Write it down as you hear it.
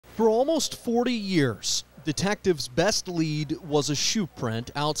For almost 40 years, detectives' best lead was a shoe print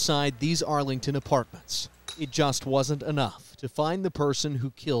outside these Arlington apartments. It just wasn't enough to find the person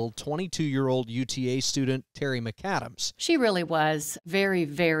who killed 22-year-old UTA student Terry McAdams. She really was very,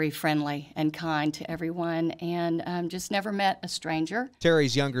 very friendly and kind to everyone, and just never met a stranger.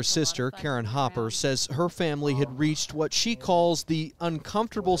 Terry's younger sister, Karen Hopper, says her family had reached what she calls the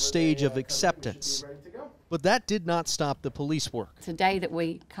uncomfortable stage of acceptance. But that did not stop the police work. It's a day that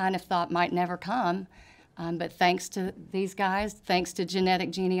we kind of thought might never come, but thanks to these guys, thanks to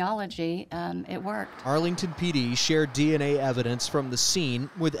genealogy, it worked. Arlington PD shared DNA evidence from the scene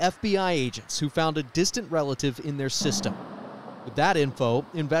with FBI agents who found a distant relative in their system. With that info,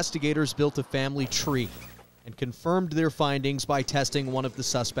 investigators built a family tree and confirmed their findings by testing one of the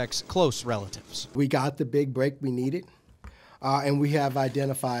suspect's close relatives. We got the big break we needed, and we have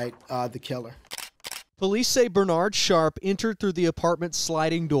identified the killer. Police say Bernard Sharp entered through the apartment's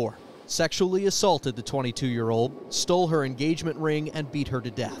sliding door, sexually assaulted the 22-year-old, stole her engagement ring, and beat her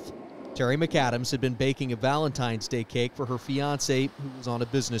to death. Terry McAdams had been baking a Valentine's Day cake for her fiancé, who was on a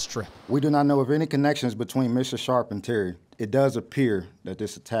business trip. We do not know of any connections between Mr. Sharp and Terry. It does appear that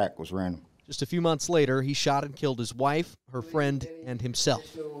this attack was random. Just a few months later, he shot and killed his wife, her friend, and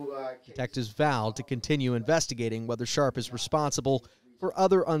himself. Detectives vowed to continue investigating whether Sharp is responsible for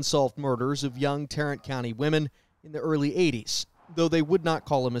other unsolved murders of young Tarrant County women in the early 80s, though they would not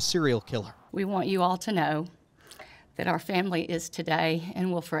call him a serial killer. We want you all to know that our family is today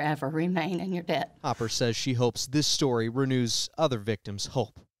and will forever remain in your debt. Hopper says she hopes this story renews other victims'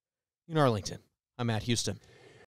 hope. In Arlington, I'm Matt Houston.